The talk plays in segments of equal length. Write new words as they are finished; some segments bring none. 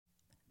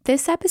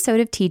This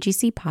episode of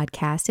TGC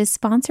Podcast is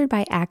sponsored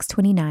by Acts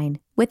 29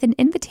 with an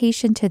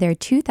invitation to their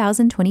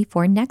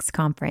 2024 Next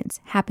Conference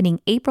happening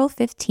April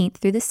 15th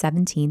through the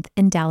 17th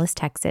in Dallas,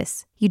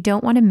 Texas. You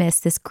don't want to miss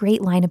this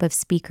great lineup of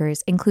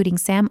speakers, including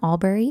Sam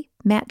Albury,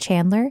 Matt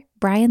Chandler,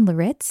 Brian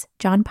Laritz,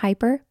 John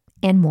Piper,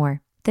 and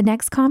more. The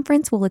Next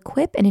Conference will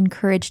equip and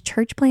encourage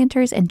church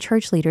planters and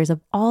church leaders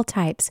of all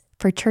types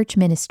for church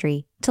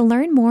ministry. To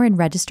learn more and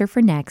register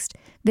for Next,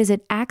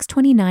 visit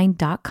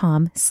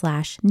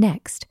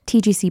acts29.com/next.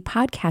 TGC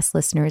podcast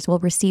listeners will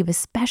receive a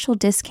special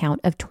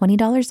discount of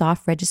 $20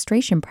 off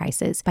registration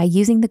prices by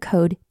using the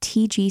code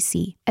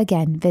TGC.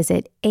 Again,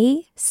 visit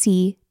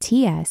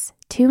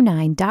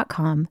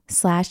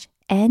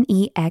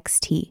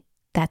acts29.com/next.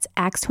 That's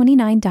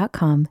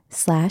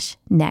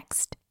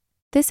acts29.com/next.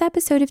 This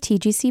episode of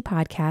TGC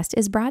Podcast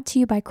is brought to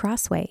you by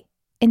Crossway.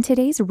 In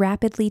today's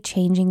rapidly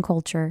changing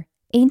culture,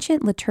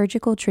 ancient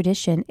liturgical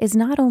tradition is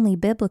not only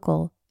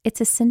biblical, it's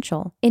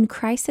essential. In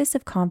Crisis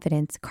of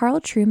Confidence,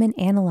 Carl Trueman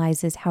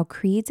analyzes how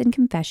creeds and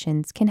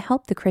confessions can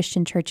help the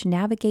Christian church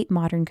navigate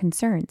modern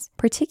concerns,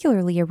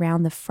 particularly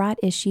around the fraught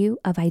issue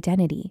of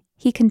identity.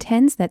 He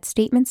contends that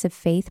statements of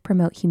faith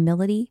promote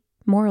humility,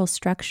 moral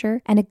structure,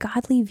 and a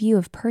godly view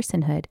of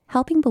personhood,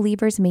 helping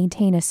believers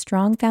maintain a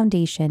strong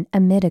foundation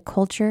amid a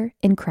culture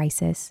in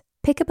crisis.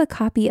 Pick up a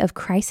copy of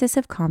Crisis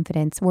of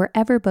Confidence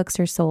wherever books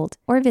are sold,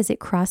 or visit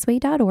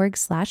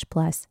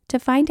crossway.org/plus to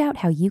find out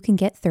how you can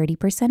get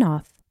 30%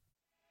 off.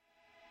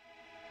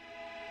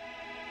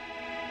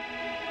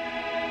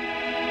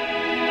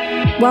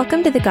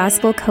 Welcome to the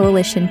Gospel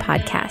Coalition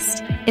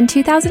podcast. In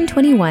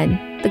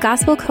 2021, the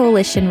Gospel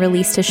Coalition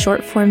released a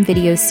short-form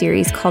video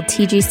series called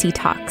TGC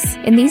Talks.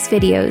 In these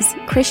videos,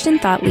 Christian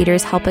thought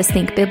leaders help us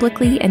think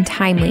biblically and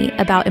timely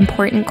about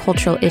important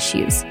cultural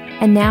issues.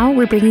 And now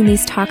we're bringing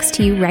these talks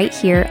to you right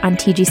here on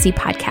TGC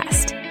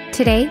Podcast.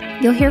 Today,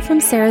 you'll hear from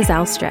Sarah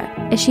Zylstra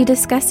as she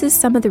discusses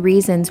some of the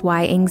reasons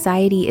why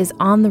anxiety is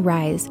on the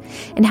rise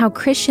and how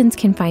Christians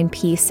can find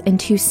peace in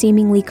two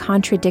seemingly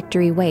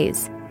contradictory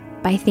ways,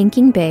 by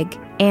thinking big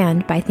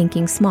and by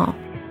thinking small.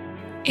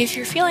 If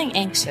you're feeling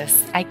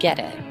anxious, I get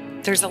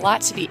it. There's a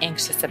lot to be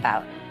anxious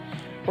about.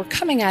 We're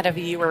coming out of a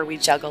year where we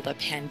juggled a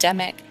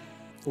pandemic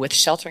with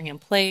sheltering in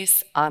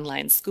place,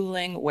 online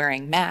schooling,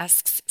 wearing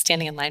masks,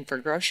 standing in line for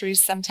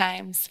groceries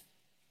sometimes.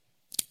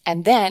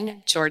 And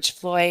then George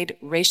Floyd,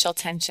 racial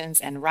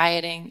tensions and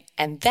rioting,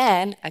 and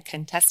then a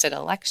contested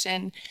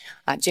election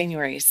on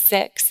January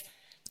 6th.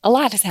 A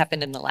lot has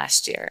happened in the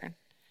last year.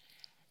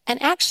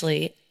 And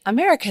actually,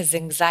 America's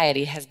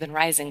anxiety has been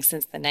rising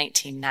since the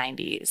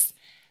 1990s.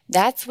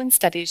 That's when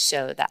studies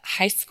show that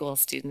high school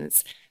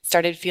students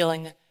started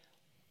feeling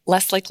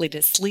less likely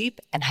to sleep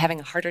and having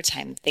a harder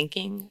time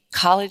thinking.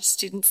 College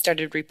students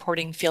started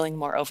reporting feeling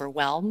more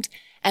overwhelmed,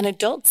 and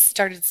adults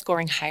started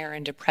scoring higher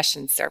in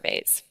depression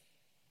surveys.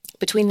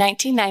 Between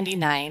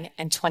 1999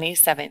 and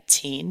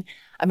 2017,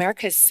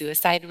 America's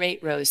suicide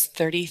rate rose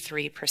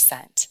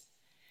 33%.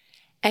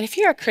 And if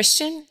you're a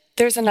Christian,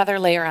 there's another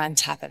layer on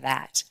top of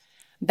that.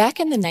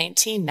 Back in the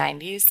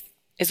 1990s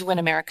is when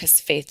America's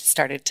faith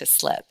started to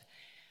slip.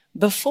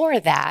 Before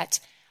that,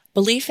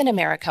 belief in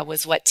America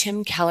was what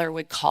Tim Keller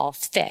would call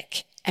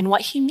thick. And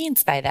what he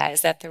means by that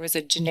is that there was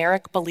a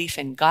generic belief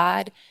in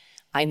God,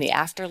 in the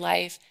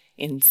afterlife,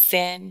 in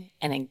sin,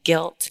 and in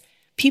guilt.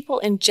 People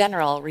in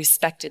general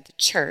respected the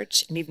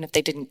church, and even if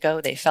they didn't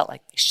go, they felt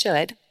like they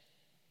should.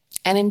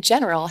 And in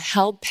general,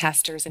 held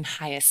pastors in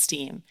high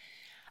esteem.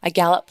 A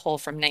Gallup poll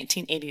from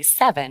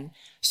 1987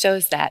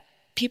 shows that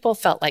people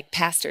felt like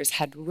pastors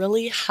had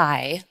really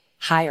high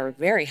or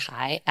very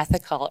high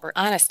ethical or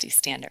honesty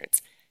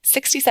standards,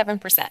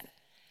 67%.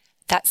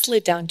 That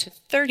slid down to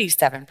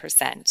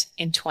 37%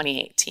 in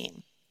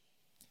 2018.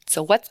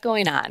 So what's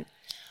going on?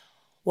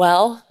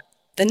 Well,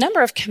 the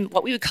number of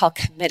what we would call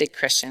committed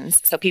Christians,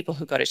 so people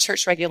who go to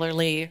church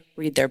regularly,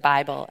 read their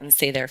Bible, and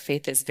say their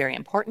faith is very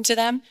important to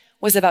them,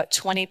 was about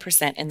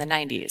 20% in the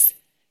 90s.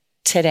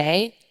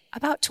 Today,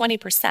 about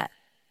 20%.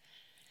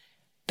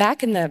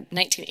 Back in the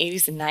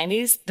 1980s and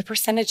 90s, the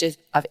percentage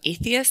of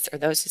atheists, or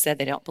those who said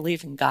they don't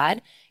believe in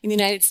God, in the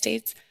United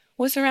States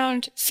was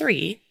around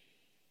 3,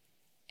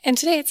 and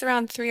today it's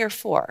around 3 or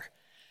 4.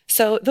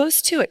 So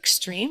those two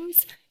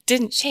extremes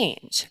didn't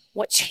change.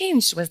 What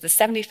changed was the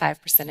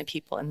 75% of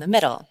people in the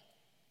middle.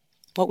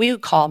 What we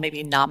would call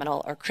maybe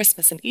nominal or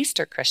Christmas and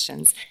Easter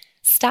Christians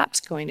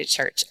stopped going to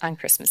church on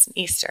Christmas and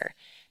Easter.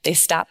 They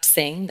stopped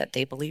saying that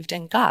they believed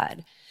in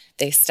God.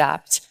 They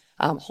stopped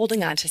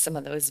holding on to some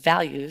of those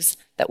values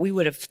that we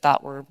would have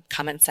thought were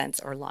common sense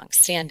or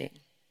long-standing.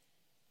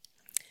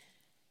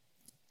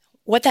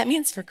 What that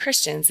means for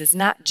Christians is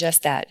not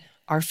just that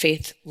our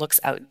faith looks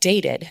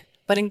outdated,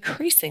 but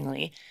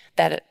increasingly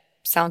that it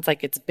sounds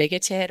like it's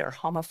bigoted or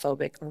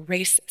homophobic or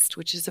racist,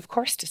 which is of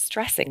course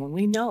distressing when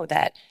we know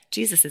that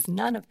Jesus is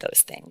none of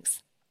those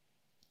things.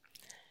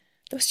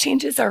 Those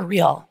changes are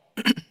real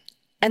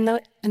and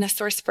a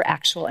source for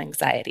actual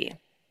anxiety.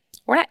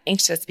 We're not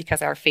anxious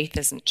because our faith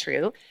isn't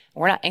true.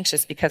 We're not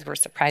anxious because we're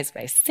surprised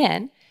by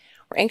sin.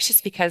 We're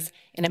anxious because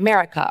in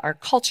America, our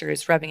culture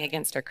is rubbing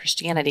against our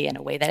Christianity in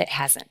a way that it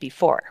hasn't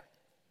before.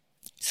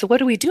 So what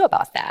do we do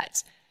about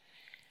that?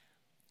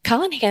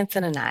 Colin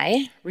Hansen and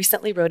I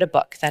recently wrote a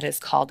book that is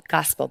called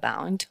Gospel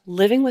Bound: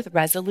 Living with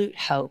Resolute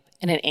Hope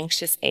in an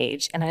Anxious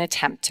Age, in an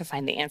attempt to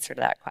find the answer to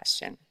that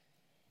question.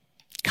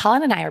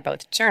 Colin and I are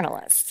both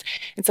journalists,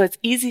 and so it's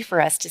easy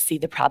for us to see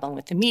the problem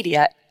with the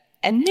media,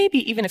 and maybe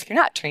even if you're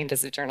not trained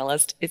as a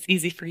journalist, it's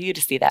easy for you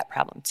to see that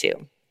problem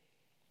too.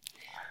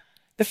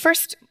 The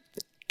first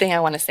thing I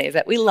want to say is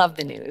that we love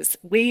the news.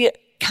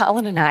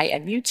 Colin and I,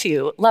 and you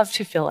too, love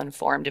to feel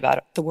informed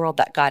about the world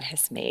that God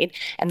has made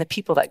and the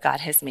people that God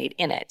has made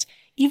in it.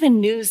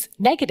 Even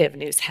negative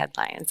news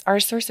headlines are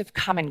a source of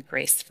common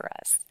grace for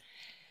us.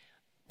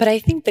 But I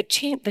think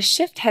the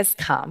shift has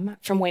come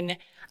from when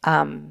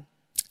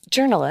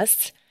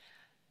journalists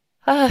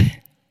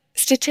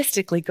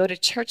statistically go to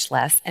church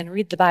less and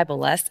read the Bible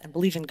less and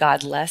believe in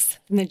God less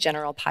than the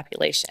general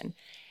population.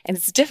 And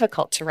it's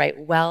difficult to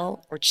write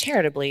well or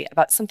charitably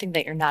about something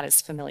that you're not as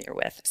familiar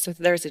with. So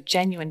there's a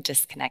genuine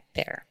disconnect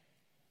there.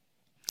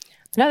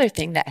 Another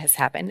thing that has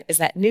happened is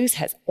that news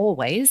has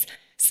always,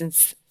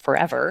 since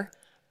forever,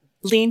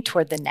 leaned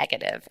toward the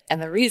negative. And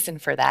the reason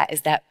for that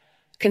is that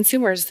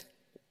consumers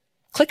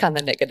click on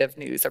the negative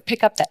news or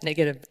pick up that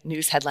negative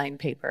news headline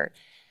paper.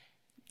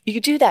 You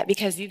do that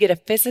because you get a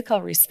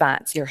physical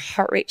response. Your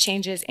heart rate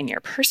changes and your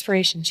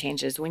perspiration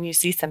changes when you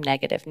see some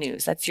negative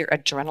news. That's your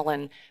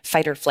adrenaline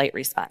fight or flight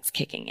response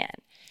kicking in.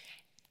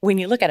 When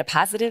you look at a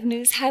positive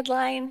news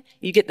headline,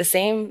 you get the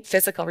same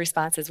physical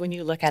response as when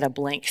you look at a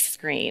blank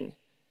screen.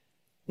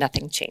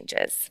 Nothing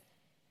changes.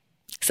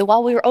 So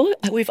while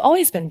we've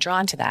always been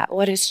drawn to that,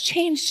 what has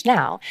changed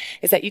now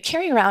is that you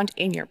carry around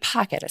in your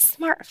pocket a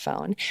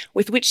smartphone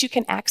with which you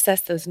can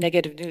access those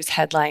negative news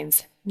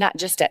headlines, not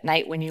just at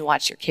night when you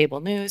watch your cable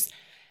news,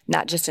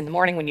 not just in the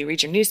morning when you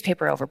read your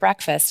newspaper over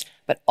breakfast,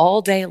 but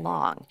all day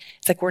long.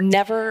 It's like we're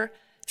never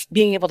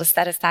being able to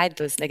set aside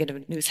those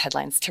negative news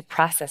headlines to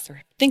process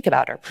or think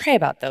about or pray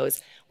about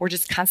those. We're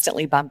just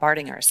constantly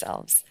bombarding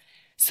ourselves.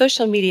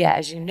 Social media,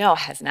 as you know,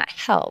 has not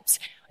helped.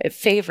 It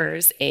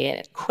favors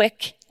a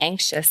quick,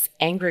 anxious,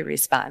 angry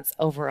response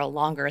over a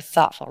longer,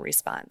 thoughtful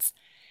response.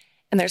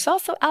 And there's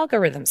also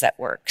algorithms at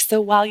work.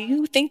 So while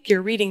you think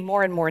you're reading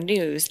more and more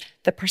news,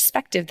 the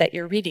perspective that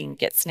you're reading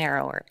gets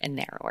narrower and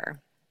narrower.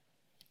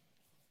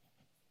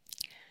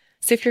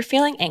 So if you're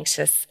feeling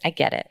anxious, I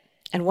get it.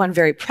 And one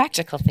very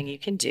practical thing you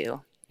can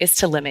do is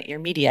to limit your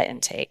media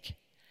intake.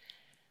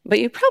 But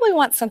you probably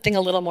want something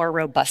a little more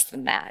robust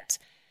than that.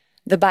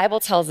 The Bible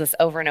tells us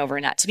over and over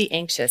not to be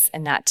anxious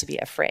and not to be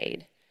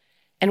afraid.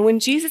 And when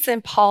Jesus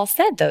and Paul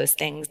said those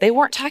things, they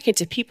weren't talking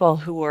to people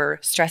who were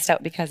stressed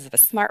out because of a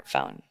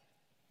smartphone.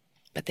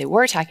 But they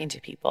were talking to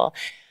people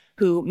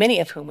many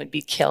of whom would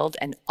be killed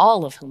and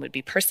all of whom would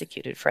be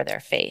persecuted for their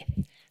faith.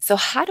 So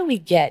how do we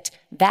get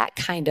that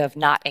kind of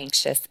not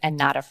anxious and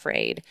not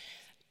afraid?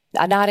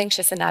 Not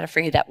anxious and not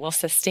afraid that will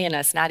sustain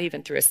us, not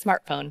even through a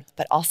smartphone,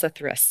 but also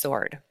through a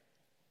sword.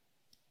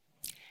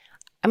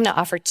 I'm going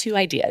to offer two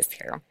ideas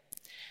here.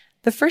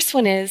 The first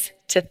one is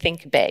to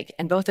think big,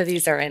 and both of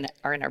these are in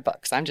our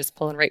book, so I'm just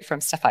pulling right from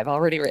stuff I've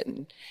already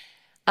written.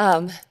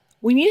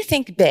 When you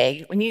think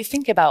big, when you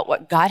think about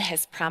what God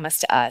has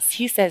promised to us,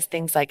 he says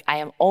things like, I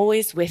am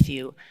always with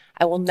you.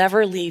 I will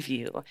never leave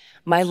you.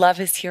 My love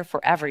is here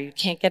forever. You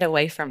can't get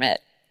away from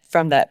it.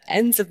 From the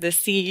ends of the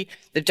sea,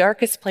 the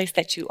darkest place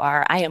that you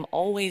are, I am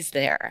always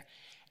there.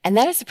 And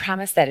that is a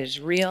promise that is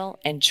real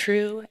and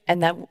true,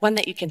 and that one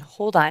that you can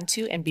hold on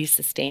to and be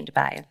sustained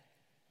by.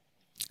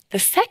 The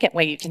second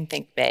way you can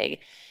think big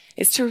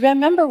is to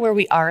remember where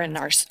we are in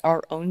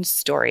our own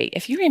story.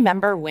 If you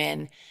remember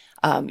when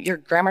your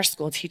grammar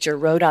school teacher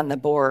wrote on the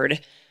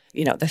board,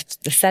 the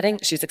setting,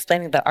 she's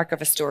explaining the arc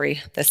of a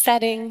story, the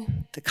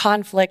setting, the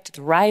conflict,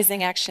 the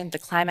rising action, the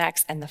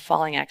climax, and the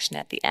falling action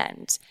at the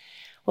end.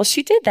 Well,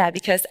 she did that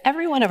because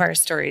every one of our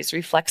stories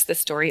reflects the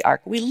story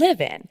arc we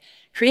live in.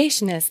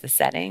 Creation is the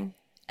setting,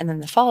 and then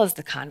the fall is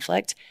the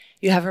conflict.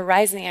 You have a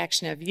rising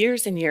action of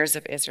years and years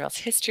of Israel's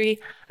history,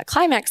 a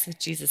climax with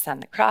Jesus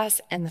on the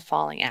cross, and the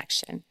falling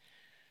action.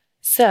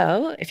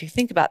 So, if you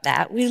think about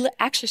that, we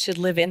actually should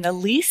live in the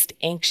least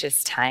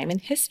anxious time in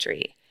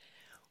history.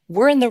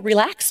 We're in the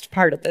relaxed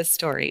part of this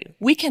story.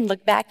 We can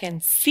look back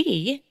and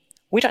see.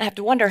 We don't have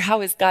to wonder,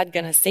 how is God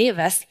going to save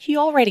us? He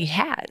already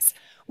has.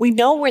 We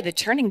know where the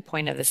turning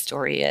point of the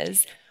story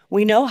is.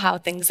 We know how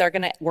things are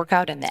going to work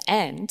out in the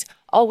end.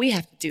 All we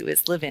have to do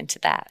is live into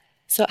that.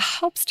 So it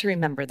helps to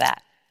remember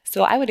that.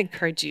 So I would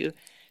encourage you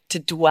to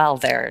dwell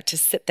there, to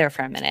sit there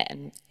for a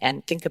minute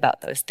and think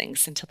about those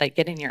things until they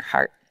get in your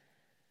heart.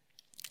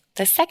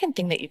 The second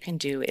thing that you can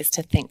do is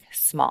to think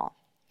small.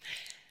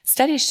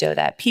 Studies show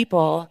that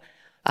people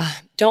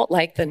don't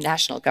like the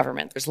national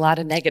government. There's a lot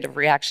of negative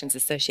reactions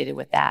associated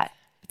with that.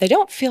 But they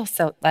don't feel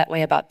that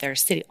way about their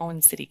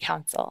own city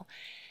council.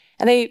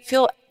 And they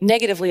feel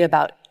negatively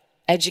about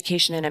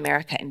education in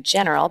America in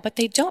general, but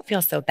they don't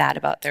feel so bad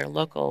about their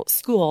local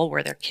school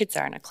where their kids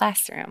are in a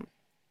classroom.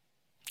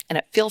 And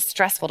it feels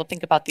stressful to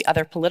think about the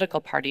other political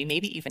party,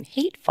 maybe even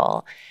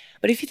hateful,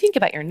 But if you think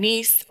about your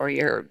niece or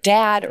your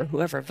dad or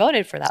whoever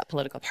voted for that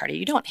political party,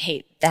 you don't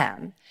hate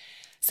them.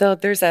 So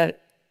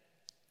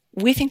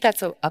we think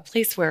that's a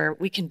place where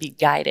we can be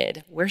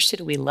guided. Where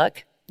should we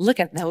look? Look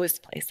at those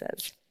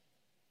places.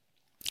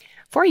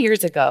 4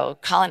 years ago,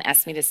 Colin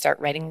asked me to start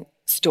writing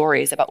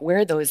stories about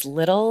where those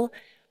little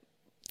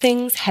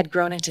things had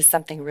grown into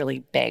something really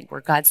big,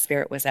 where God's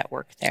Spirit was at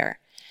work there.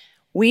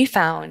 We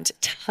found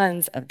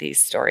tons of these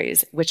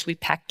stories, which we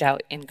packed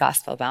out in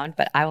Gospel Bound,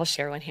 but I will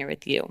share one here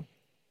with you.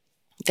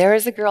 There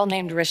is a girl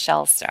named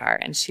Rochelle Starr,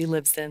 and she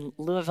lives in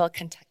Louisville,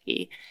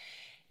 Kentucky.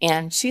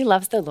 And she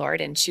loves the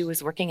Lord, and she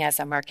was working as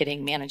a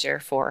marketing manager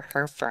for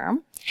her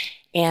firm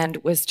and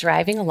was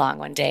driving along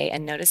one day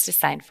and noticed a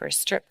sign for a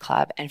strip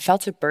club and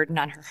felt a burden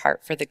on her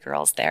heart for the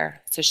girls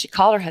there. So she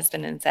called her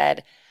husband and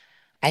said,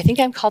 "I think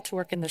I'm called to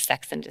work in the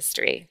sex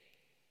industry."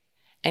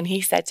 And he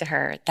said to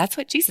her, "That's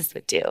what Jesus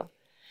would do."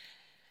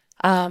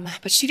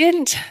 But she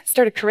didn't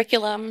start a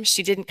curriculum.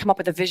 She didn't come up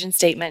with a vision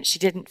statement. She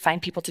didn't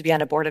find people to be on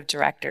a board of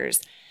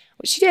directors.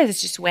 What she did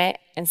is just went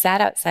and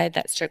sat outside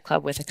that strip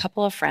club with a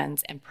couple of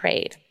friends and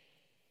prayed.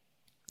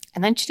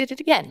 And then she did it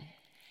again.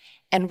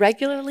 And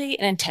regularly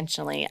and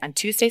intentionally on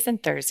Tuesdays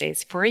and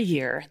Thursdays for a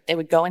year, they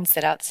would go and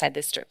sit outside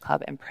the strip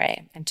club and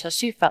pray until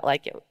she felt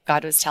like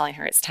God was telling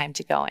her it's time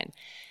to go in.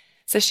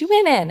 So she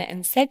went in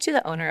and said to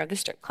the owner of the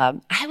strip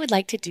club, "I would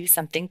like to do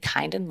something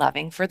kind and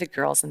loving for the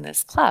girls in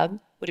this club.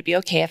 Would it be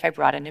okay if I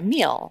brought in a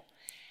meal?"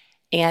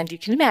 And you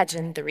can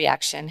imagine the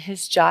reaction.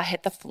 His jaw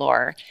hit the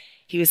floor.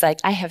 He was like,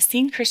 "I have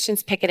seen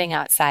Christians picketing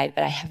outside,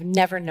 but I have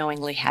never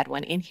knowingly had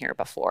one in here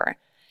before."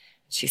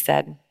 She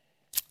said,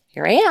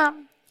 "Here I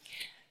am."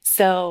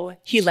 So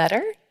he let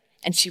her,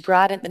 and she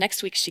brought it. The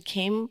next week she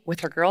came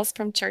with her girls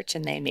from church,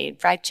 and they made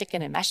fried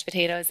chicken and mashed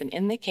potatoes, and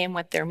in they came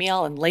with their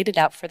meal and laid it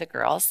out for the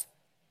girls.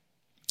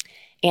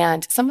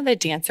 And some of the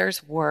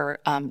dancers were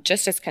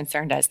just as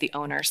concerned as the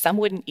owner. Some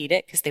wouldn't eat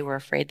it because they were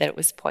afraid that it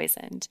was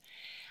poisoned.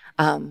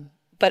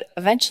 But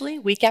eventually,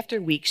 week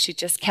after week, she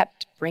just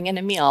kept bringing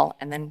a meal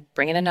and then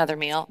bringing another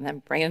meal and then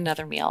bringing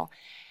another meal.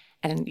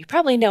 And you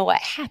probably know what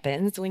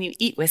happens when you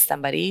eat with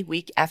somebody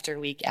week after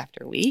week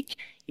after week.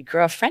 You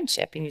grow a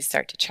friendship and you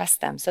start to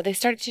trust them. So they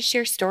started to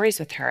share stories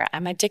with her.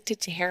 "I'm addicted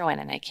to heroin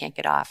and I can't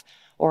get off."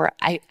 Or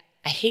I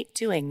hate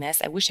doing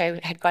this. I wish I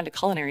had gone to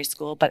culinary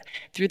school, but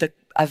through the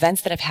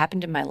events that have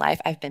happened in my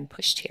life, I've been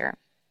pushed here.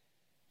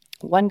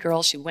 One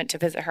girl, she went to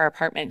visit her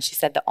apartment, and she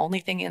said the only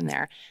thing in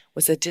there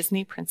was a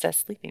Disney princess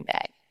sleeping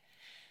bag.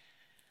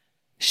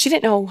 She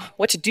didn't know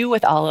what to do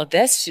with all of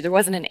this. There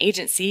wasn't an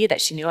agency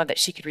that she knew of that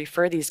she could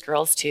refer these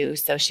girls to.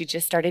 So she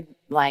just started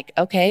like,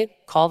 okay,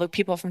 call the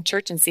people from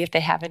church and see if they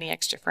have any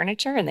extra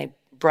furniture. And they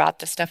brought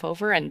the stuff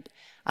over and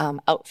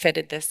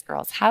outfitted this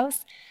girl's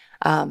house,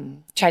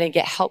 trying to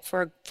get help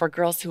for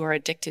girls who are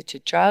addicted to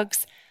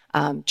drugs,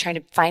 trying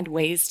to find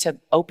ways to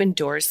open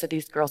doors so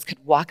these girls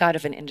could walk out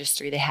of an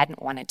industry they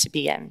hadn't wanted to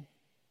be in.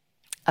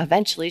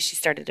 Eventually, she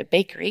started a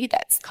bakery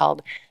that's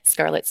called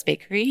Scarlett's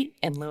Bakery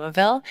in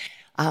Louisville,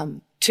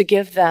 to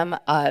give them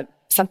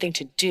something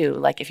to do.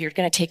 Like if you're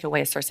going to take away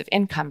a source of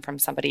income from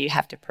somebody, you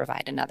have to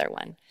provide another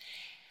one.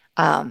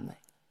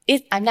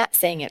 I'm not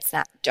saying it's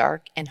not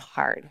dark and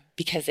hard,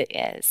 because it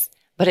is,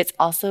 but it's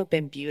also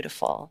been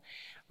beautiful.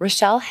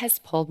 Rochelle has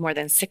pulled more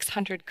than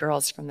 600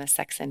 girls from the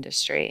sex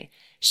industry.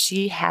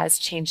 She has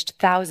changed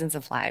thousands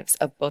of lives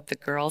of both the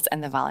girls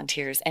and the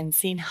volunteers and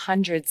seen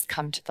hundreds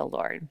come to the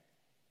Lord.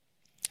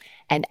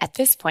 And at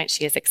this point,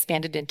 she has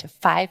expanded into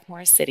 5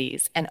 more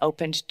cities and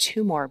opened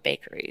 2 more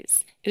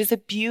bakeries. It is a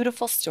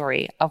beautiful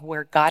story of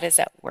where God is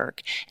at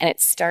work. And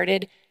it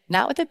started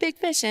not with a big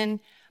vision,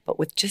 but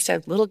with just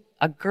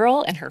a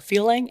girl and her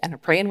feeling and her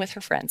praying with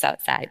her friends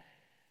outside.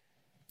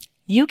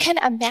 You can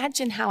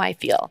imagine how I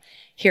feel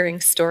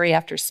hearing story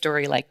after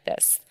story like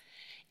this.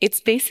 It's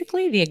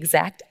basically the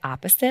exact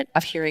opposite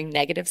of hearing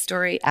negative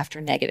story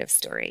after negative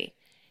story.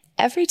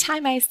 Every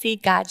time I see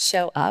God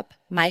show up,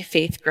 my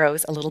faith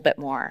grows a little bit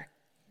more.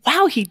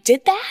 Wow, he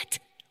did that?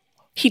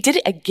 He did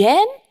it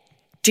again?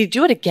 Did he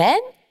do it again?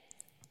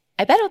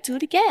 I bet he'll do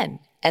it again.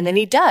 And then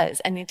he does.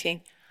 And you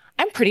think,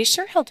 I'm pretty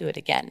sure he'll do it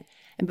again.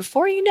 And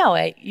before you know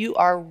it, you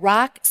are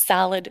rock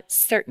solid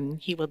certain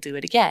he will do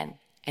it again.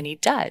 And he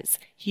does.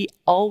 He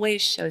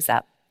always shows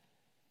up.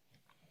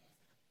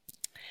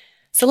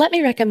 So let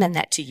me recommend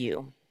that to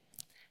you.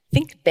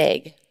 Think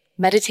big,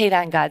 meditate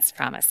on God's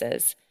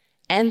promises,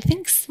 and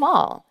think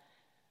small.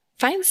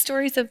 Find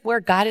stories of where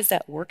God is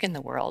at work in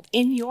the world,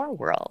 in your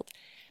world.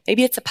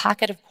 Maybe it's a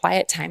pocket of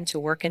quiet time to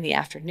work in the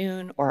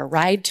afternoon, or a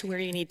ride to where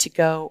you need to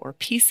go, or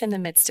peace in the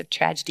midst of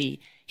tragedy.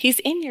 He's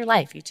in your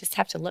life. You just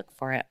have to look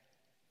for it.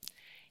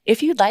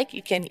 If you'd like,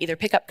 you can either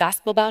pick up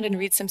Gospel Bound and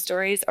read some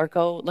stories, or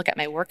go look at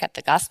my work at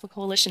the Gospel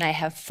Coalition. I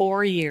have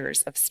 4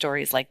 years of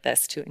stories like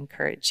this to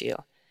encourage you.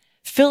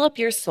 Fill up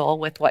your soul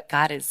with what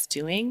God is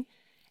doing.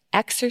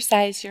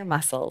 Exercise your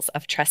muscles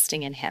of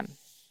trusting in him.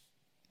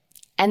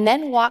 And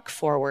then walk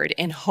forward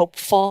in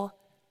hopeful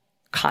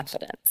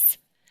confidence.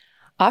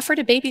 Offer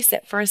to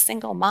babysit for a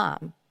single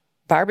mom.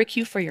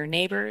 Barbecue for your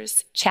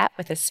neighbors. Chat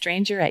with a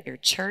stranger at your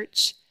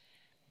church.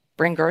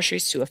 bring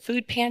groceries to a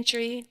food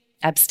pantry,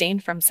 abstain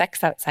from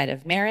sex outside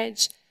of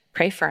marriage,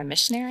 pray for a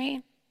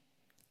missionary.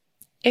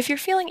 If you're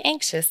feeling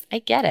anxious, I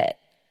get it.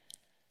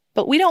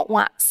 But we don't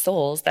want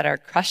souls that are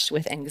crushed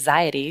with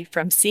anxiety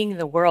from seeing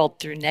the world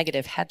through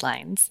negative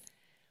headlines.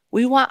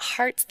 We want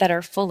hearts that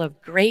are full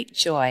of great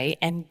joy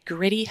and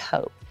gritty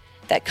hope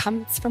that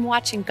comes from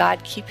watching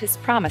God keep his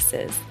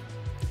promises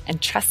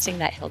and trusting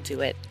that he'll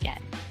do it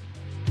again.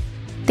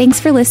 Thanks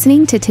for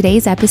listening to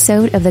today's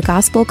episode of the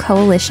Gospel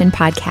Coalition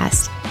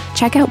podcast.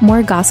 Check out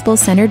more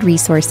gospel-centered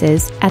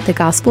resources at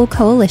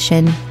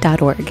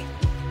thegospelcoalition.org.